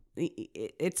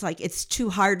 It's like it's too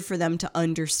hard for them to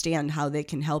understand how they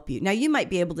can help you. Now, you might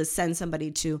be able to send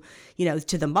somebody to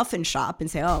the muffin shop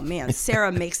and say, oh man,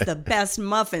 Sarah makes the best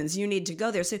muffins. You need to go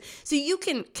there. So you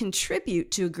can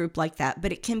contribute to a group like that,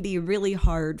 but it can be really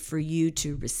hard for you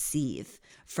to receive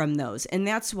from those. And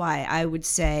that's why I would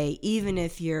say, even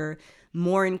if you're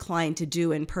more inclined to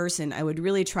do in person, I would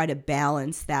really try to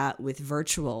balance that with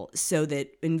virtual, so that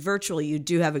in virtual you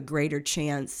do have a greater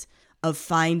chance of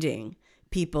finding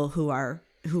people who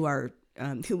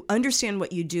understand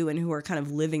what you do and who are kind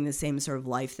of living the same sort of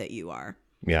life that you are.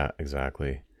 Yeah,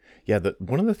 exactly. Yeah,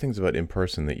 one of the things about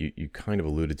in-person that you kind of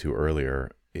alluded to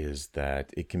earlier is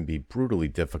that it can be brutally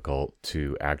difficult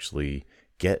to actually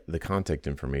get the contact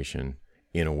information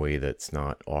in a way that's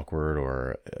not awkward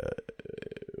or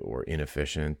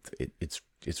inefficient. It's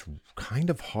kind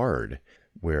of hard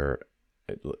where,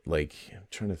 like, I'm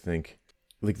trying to think.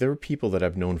 Like, there are people that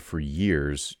I've known for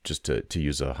years, just to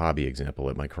use a hobby example,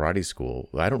 at my karate school.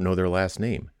 I don't know their last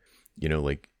name.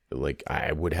 Like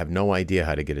I would have no idea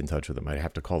how to get in touch with them. I'd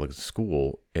have to call the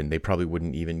school, and they probably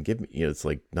wouldn't even give me, it's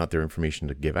like not their information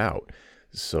to give out.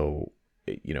 So,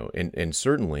 and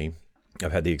certainly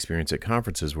I've had the experience at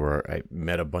conferences where I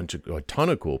met a ton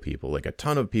of cool people, like a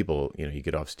ton of people. You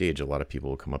get off stage, a lot of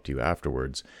people will come up to you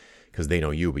afterwards because they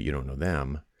know you, but you don't know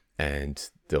them. And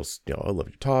they'll, I love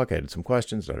your talk. I had some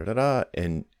questions,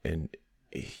 and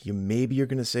maybe you're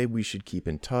going to say we should keep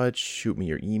in touch. Shoot me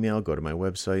your email. Go to my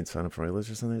website, sign up for my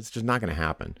list or something. It's just not going to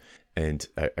happen. And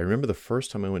I remember the first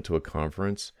time I went to a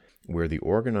conference where the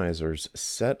organizers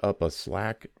set up a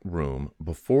Slack room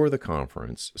before the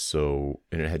conference.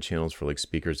 And it had channels for like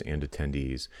speakers and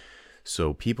attendees,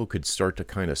 so people could start to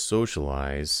kind of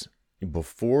socialize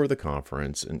before the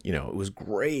conference. And it was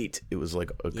great. It was like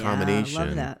a combination. I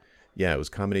love that. Yeah, it was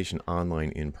combination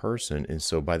online, in person. And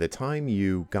so by the time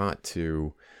you got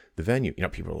to the venue,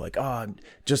 people were like, oh, I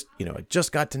just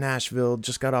got to Nashville,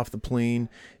 just got off the plane.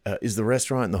 Is the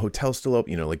restaurant and the hotel still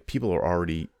open? Like, people are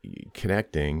already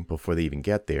connecting before they even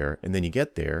get there. And then you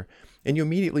get there and you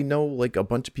immediately know like a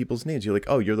bunch of people's names. You're like,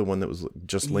 oh, you're the one that was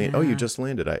just landed. Oh, you just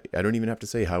landed. I don't even have to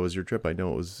say, how was your trip? I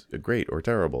know it was great or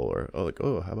terrible, or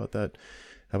how about that?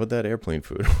 How about that airplane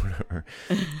food or whatever?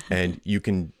 And you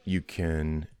can.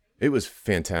 It was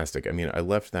fantastic. I mean, I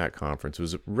left that conference. It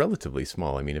was relatively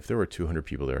small. I mean, if there were 200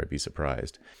 people there, I'd be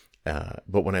surprised.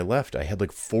 But when I left, I had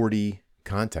like 40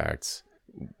 contacts.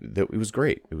 It was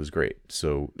great. It was great.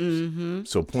 So,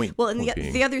 Well, and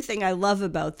the other thing I love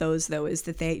about those, though, is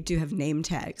that they do have name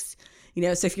tags.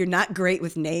 So if you're not great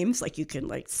with names, like, you can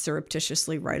like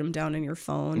surreptitiously write them down on your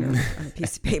phone or on a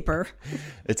piece of paper.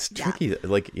 It's tricky.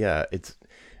 Like, I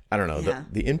don't know. Yeah.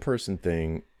 The in-person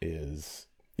thing is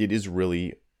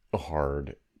really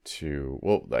hard to,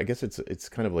 well, I guess it's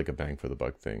kind of like a bang for the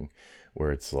buck thing, where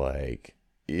it's like,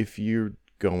 if you're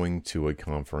going to a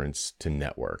conference to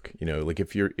network, like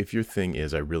if your thing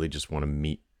is, I really just want to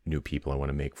meet new people, I want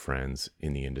to make friends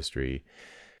in the industry,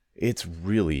 it's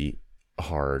really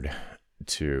hard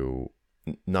to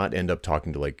not end up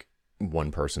talking to like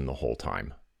one person the whole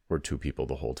time, or two people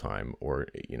the whole time, or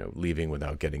leaving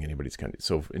without getting anybody's kind of.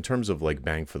 So in terms of like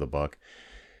bang for the buck,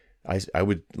 I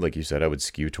would, like you said, I would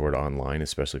skew toward online,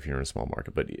 especially if you're in a small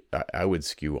market. But I would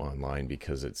skew online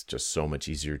because it's just so much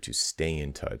easier to stay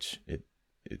in touch.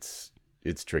 It's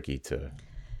tricky to.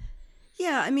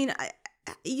 Yeah, I mean,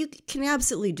 you can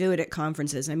absolutely do it at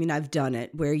conferences. I mean, I've done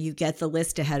it where you get the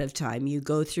list ahead of time. You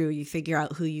go through, you figure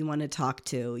out who you want to talk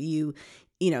to. You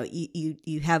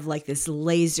have like this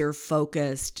laser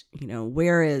focused,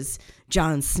 where is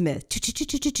John Smith?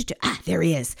 There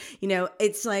he is.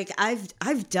 It's like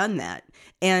I've done that,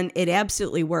 and it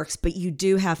absolutely works, but you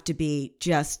do have to be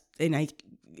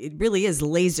it really is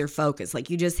laser focused. Like,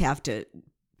 you just have to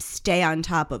stay on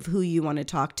top of who you want to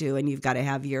talk to, and you've got to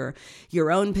have your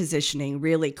own positioning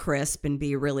really crisp and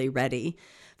be really ready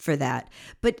for that.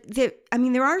 But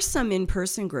there are some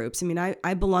in-person groups. I mean,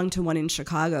 I belonged to one in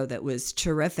Chicago that was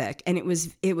terrific, and it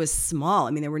was small.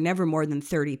 I mean, there were never more than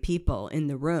 30 people in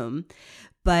the room,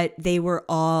 but they were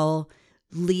all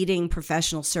leading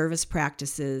professional service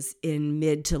practices in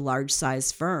mid to large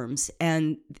size firms.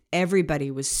 And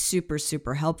everybody was super,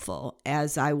 super helpful,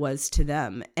 as I was to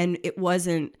them. And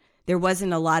there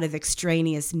wasn't a lot of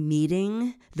extraneous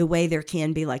meeting the way there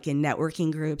can be like in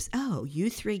networking groups. Oh, you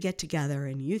three get together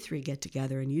and you three get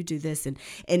together and you do this. And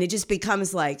it just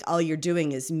becomes like all you're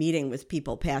doing is meeting with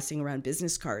people, passing around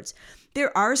business cards.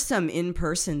 There are some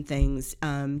in-person things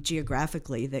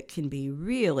geographically that can be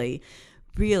really,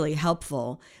 really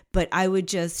helpful, but I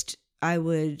would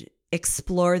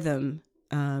explore them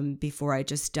before I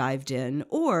just dived in.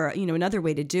 Or, another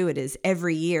way to do it is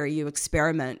every year you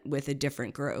experiment with a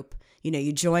different group.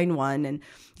 You join one and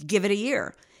give it a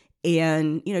year.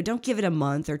 And, don't give it a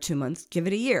month or 2 months, give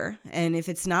it a year. And if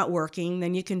it's not working,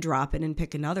 then you can drop it and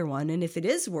pick another one. And if it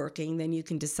is working, then you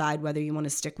can decide whether you want to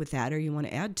stick with that or you want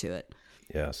to add to it.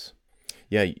 Yes.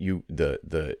 Yeah,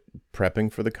 the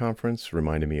prepping for the conference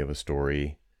reminded me of a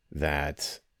story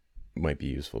that might be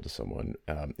useful to someone.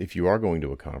 If you are going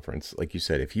to a conference, like you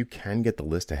said, if you can get the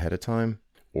list ahead of time,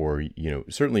 or,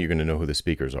 certainly you're going to know who the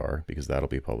speakers are because that'll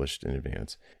be published in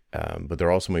advance. But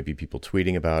there also might be people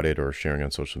tweeting about it or sharing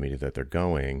on social media that they're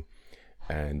going.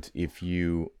 And if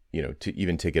you, to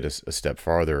even take it a step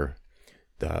farther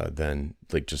than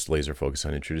like just laser focus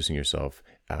on introducing yourself.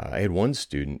 I had one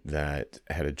student that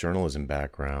had a journalism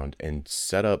background and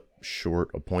set up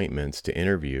short appointments to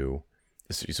interview.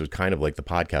 So it was kind of like the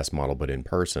podcast model, but in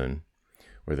person,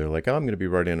 where they're like, oh, I'm going to be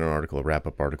writing an article, a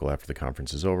wrap-up article after the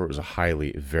conference is over. It was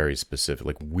a very specific,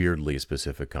 like weirdly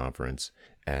specific conference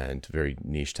and very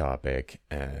niche topic,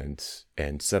 and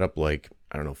set up like,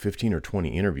 15 or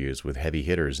 20 interviews with heavy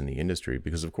hitters in the industry.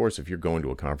 Because of course, if you're going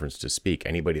to a conference to speak,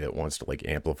 anybody that wants to like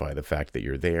amplify the fact that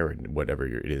you're there and whatever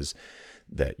it is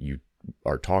that you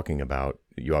are talking about,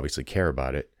 you obviously care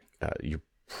about it. You're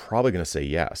probably going to say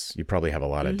yes. You probably have a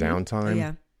lot of downtime.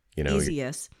 Yeah. Easy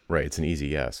yes. Right. It's an easy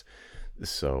yes.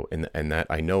 So, and that,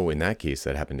 I know in that case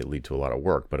that happened to lead to a lot of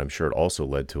work, but I'm sure it also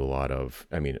led to a lot of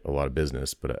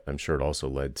business, but I'm sure it also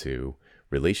led to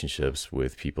relationships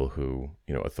with people who,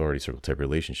 authority circle type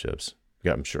relationships.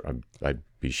 Yeah, I'm sure I'd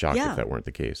be shocked if that weren't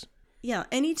the case. Yeah.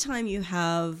 Anytime you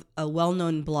have a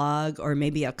well-known blog or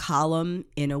maybe a column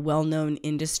in a well-known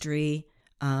industry,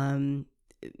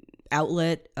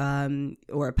 outlet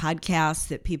or a podcast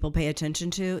that people pay attention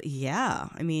to, yeah,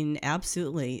 I mean,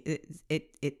 absolutely.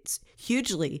 It's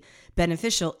hugely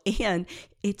beneficial, and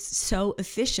it's so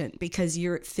efficient because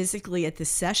you're physically at the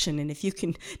session. And if you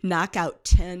can knock out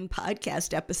 10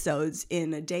 podcast episodes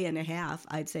in a day and a half,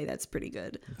 I'd say that's pretty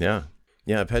good. Yeah.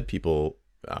 I've had people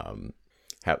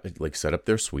have like set up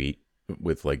their suite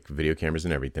with like video cameras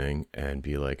and everything and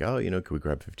be like, oh, can we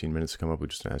grab 15 minutes to come up? We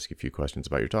just ask you a few questions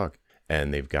about your talk.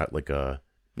 And they've got like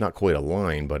not quite a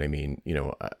line, but I mean,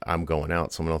 I'm going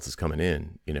out, someone else is coming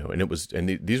in,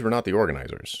 and these were not the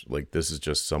organizers. Like, this is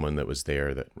just someone that was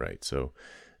there right. So,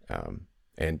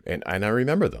 and I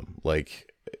remember them,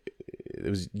 like it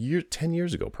was 10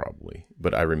 years ago probably,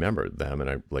 but I remember them and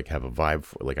I like have a vibe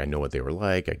for, like, I know what they were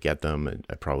like. I get them. And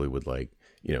I probably would like,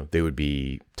 they would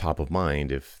be top of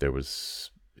mind if there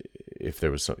was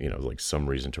some, like some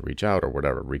reason to reach out or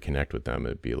whatever, reconnect with them.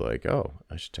 It'd be like, oh,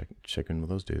 I should check in with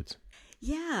those dudes.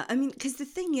 Yeah. I mean, because the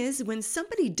thing is, when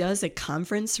somebody does a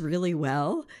conference really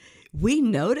well, we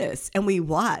notice and we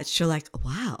watch. You're like,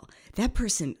 wow, that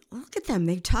person, look at them.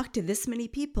 They've talked to this many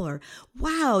people. Or,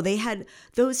 wow, they had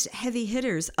those heavy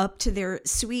hitters up to their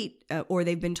suite, or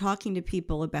they've been talking to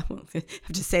people about, well, I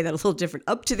have to say that a little different,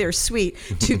 up to their suite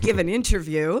to give an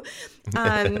interview.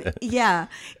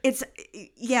 It's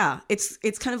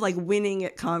kind of like winning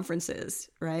at conferences,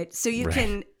 right? So you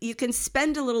can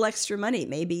spend a little extra money.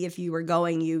 Maybe if you were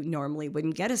going, you normally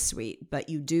wouldn't get a suite, but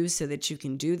you do so that you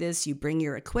can do this. You bring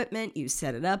your equipment, you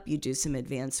set it up, you do some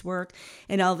advanced work,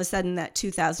 and all of a sudden that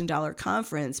 $2,000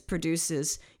 conference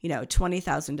produces,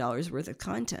 $20,000 worth of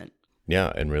content.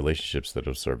 Yeah, and relationships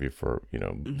that'll serve you for,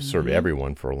 serve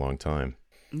everyone for a long time.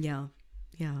 Yeah.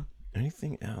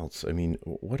 Anything else? I mean,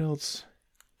 what else?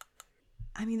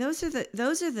 I mean, those are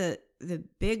the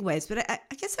big ways. But I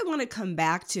guess I want to come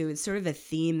back to, it's sort of a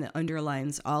theme that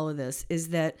underlines all of this, is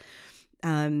that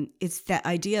it's that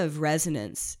idea of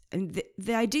resonance. And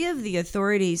the idea of the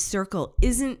authority circle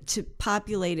isn't to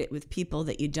populate it with people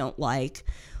that you don't like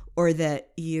or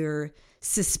that you're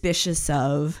suspicious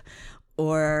of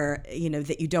or,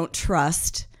 that you don't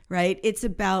trust, right? It's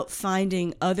about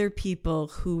finding other people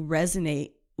who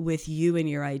resonate with you and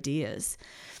your ideas.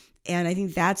 And I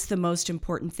think that's the most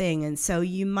important thing. And so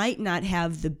you might not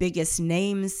have the biggest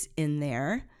names in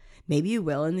there. Maybe you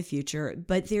will in the future,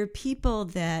 but they're people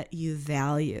that you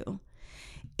value.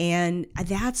 And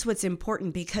that's what's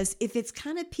important, because if it's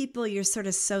kind of people you're sort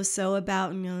of so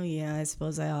about, oh yeah, I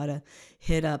suppose I ought to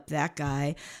hit up that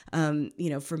guy,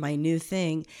 for my new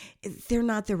thing, they're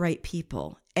not the right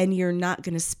people. And you're not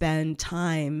going to spend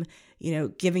time,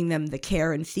 giving them the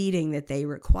care and feeding that they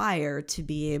require to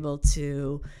be able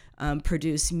to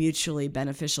produce mutually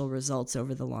beneficial results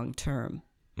over the long term.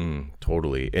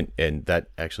 Totally. And that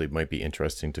actually might be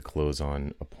interesting to close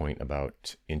on a point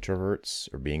about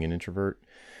introverts or being an introvert,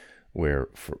 where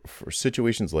for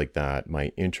situations like that,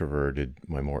 my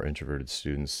more introverted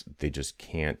students, they just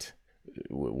can't,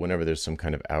 whenever there's some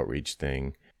kind of outreach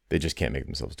thing, they just can't make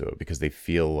themselves do it because they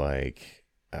feel like,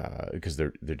 because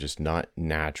they're just not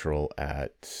natural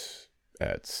at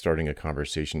starting a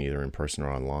conversation either in person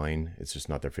or online. It's just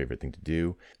not their favorite thing to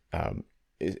do.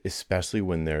 Especially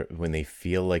when they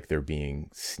feel like they're being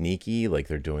sneaky, like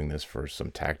they're doing this for some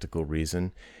tactical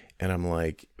reason. And I'm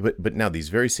like, but now these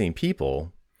very same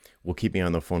people will keep me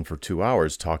on the phone for 2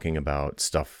 hours talking about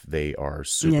stuff they are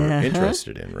super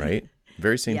interested in, right?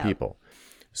 Very same people.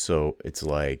 So it's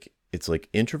like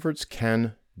introverts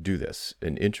can do this.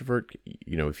 An introvert,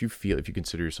 if you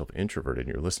consider yourself introverted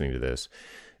and you're listening to this,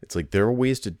 it's like there are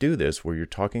ways to do this where you're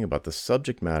talking about the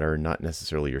subject matter, not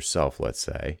necessarily yourself, let's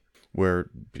say, where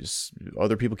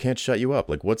other people can't shut you up.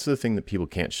 Like, what's the thing that people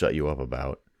can't shut you up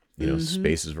about?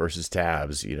 Spaces versus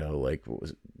tabs, like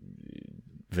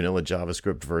vanilla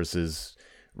JavaScript versus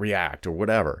React or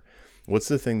whatever. What's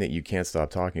the thing that you can't stop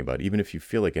talking about? Even if you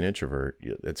feel like an introvert,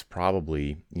 it's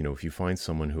probably, if you find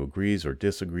someone who agrees or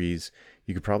disagrees,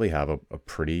 you could probably have a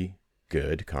pretty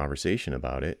good conversation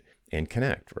about it and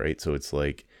connect, right? So it's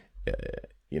like,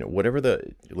 whatever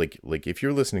like if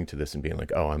you're listening to this and being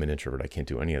like, oh, I'm an introvert, I can't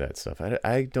do any of that stuff.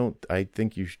 I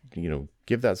think you should,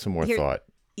 give that some more thought.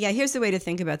 Yeah, here's the way to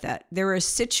think about that. There are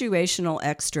situational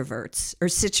extroverts or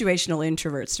situational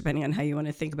introverts, depending on how you want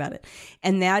to think about it.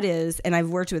 And that is, and I've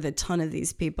worked with a ton of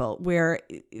these people, where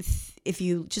if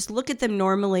you just look at them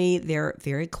normally, they're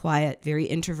very quiet, very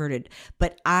introverted,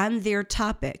 but on their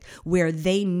topic where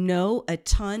they know a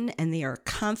ton and they are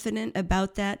confident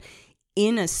about that,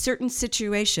 in a certain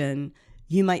situation,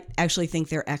 you might actually think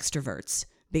they're extroverts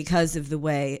because of the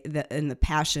way and the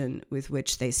passion with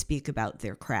which they speak about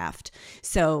their craft.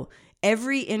 So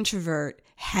every introvert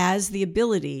has the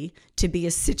ability to be a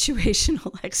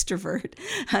situational extrovert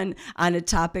on a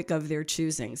topic of their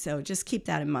choosing. So just keep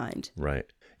that in mind. Right.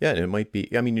 Yeah, and it might be,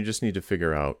 you just need to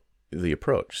figure out the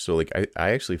approach. So like I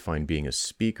actually find being a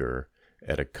speaker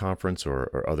at a conference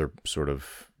or other sort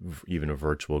of even a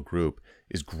virtual group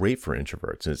is great for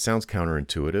introverts. And it sounds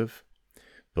counterintuitive,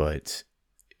 but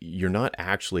you're not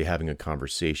actually having a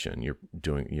conversation. You're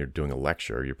doing a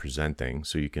lecture, you're presenting,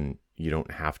 so you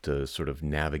don't have to sort of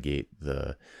navigate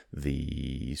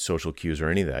the social cues or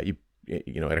any of that.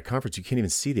 At a conference you can't even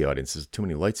see the audience. There's too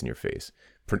many lights in your face.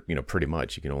 Pretty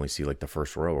much you can only see like the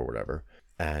first row or whatever.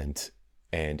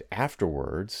 And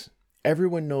afterwards,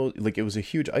 everyone knows, like, it was a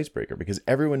huge icebreaker because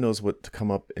everyone knows what to come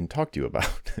up and talk to you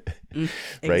about. Right?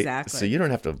 Exactly. So you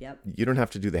don't have to, you don't have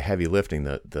to do the heavy lifting,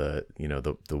 the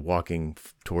walking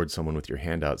towards someone with your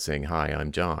hand out saying, hi,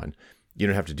 I'm John. You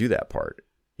don't have to do that part,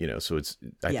 so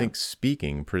I think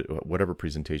speaking, whatever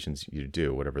presentations you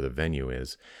do, whatever the venue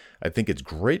is, I think it's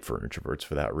great for introverts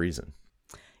for that reason.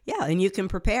 Yeah. And you can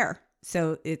prepare.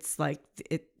 So it's like,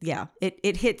 it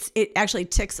actually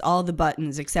ticks all the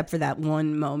buttons except for that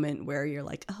one moment where you're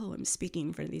like, oh, I'm speaking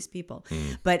in front of these people.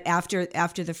 But after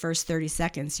the first 30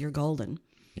 seconds, you're golden.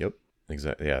 Yep.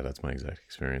 Exactly. Yeah, that's my exact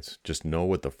experience. Just know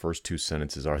what the first 2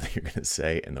 sentences are that you're going to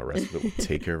say, and the rest of it will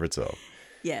take care of itself.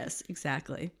 Yes,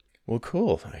 exactly. Well,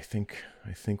 cool. I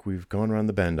think we've gone around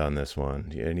the bend on this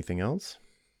one. Anything else?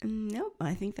 Nope.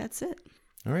 I think that's it.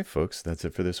 All right, folks. That's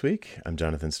it for this week. I'm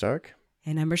Jonathan Stark.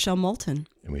 And I'm Rochelle Moulton.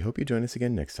 And we hope you join us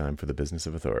again next time for The Business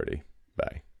of Authority.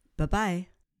 Bye. Bye-bye.